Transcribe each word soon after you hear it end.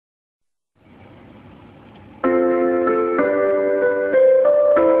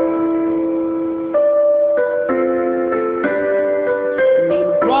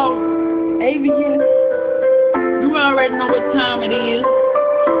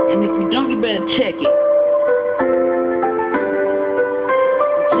Check it.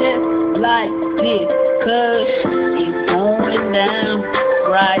 Just like this, cause it's going down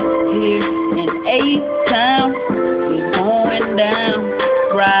right here in A-Town. It's going down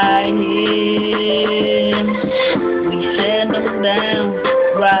right here. We shut them down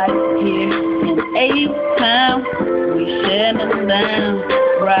right here in A-Town. We shut them down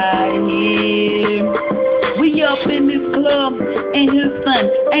right here. We up in this club and his son.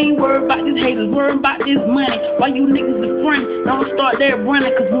 Ain't worried about these haters, worried about this money. Why you niggas the front? Don't start that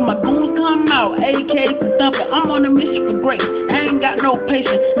running, cause when my goons come out, AKs and thumping, I'm on a mission for grace. I ain't got no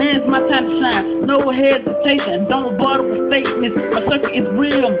patience, now it's my time to shine. No hesitation, don't bother with statements. My circuit is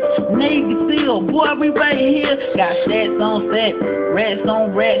real, Navy SEAL. Boy, we right here. Got stats on set, rats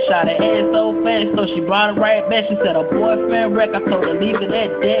on rats. Shot her ass so fast, so she brought it right back. She said her boyfriend wreck, I told her leave it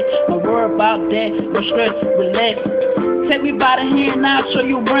at that. No worry about that, no stress, relax. Take me by the hand now, show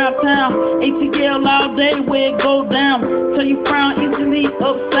you around town. ATL all day, where it go down. Till you frown easily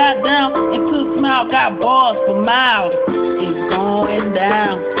upside down. And to smile, got bars for miles. It's going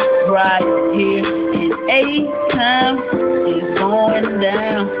down right here in A-Town. It's going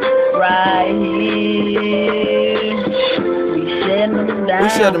down right here. We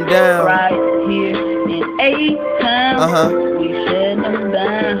shut them down. Right here in A-Town. We shut them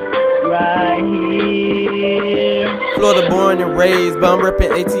down right here. Florida born and raised, but I'm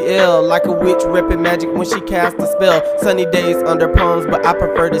reppin' ATL like a witch reppin' magic when she casts a spell. Sunny days under palms, but I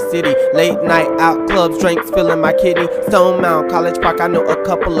prefer the city. Late night out clubs, drinks filling my kidney. Stone Mountain, College Park, I know a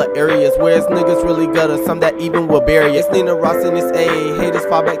couple of areas where it's niggas really gutter, some that even will bury. It's Nena Ross and it's A. Haters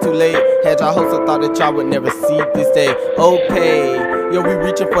fall back too late. Had y'all hopes, I thought that y'all would never see this day. Okay, yo, we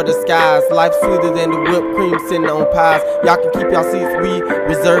reaching for the skies. Life sweeter than the whipped cream sitting on pies. Y'all can keep y'all seats, we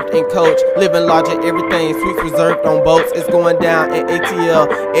reserved in coach. Living large and everything, sweets reserved on boats. It's going down in ATL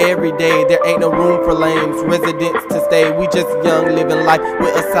every day. There ain't no room for lames, residents to stay. We just young, living life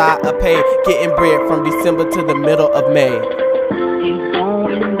with a side of pay. Getting bread from December to the middle of May. It's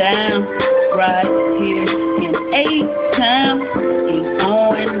going down right here in A-Town. It's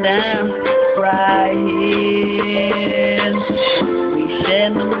going down right here. We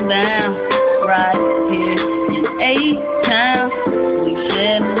shut them down right here in A-Town. We shut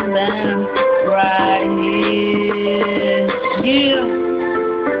them down right here. Yeah.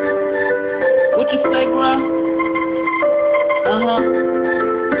 What you say, bro?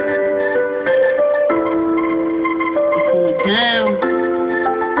 It's going down.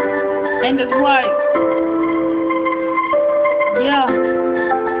 Ain't that right? Yeah.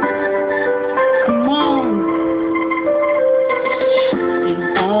 Come on. It's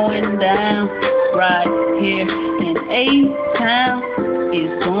going down right here in A-Town.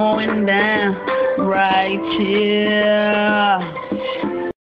 It's going down right here.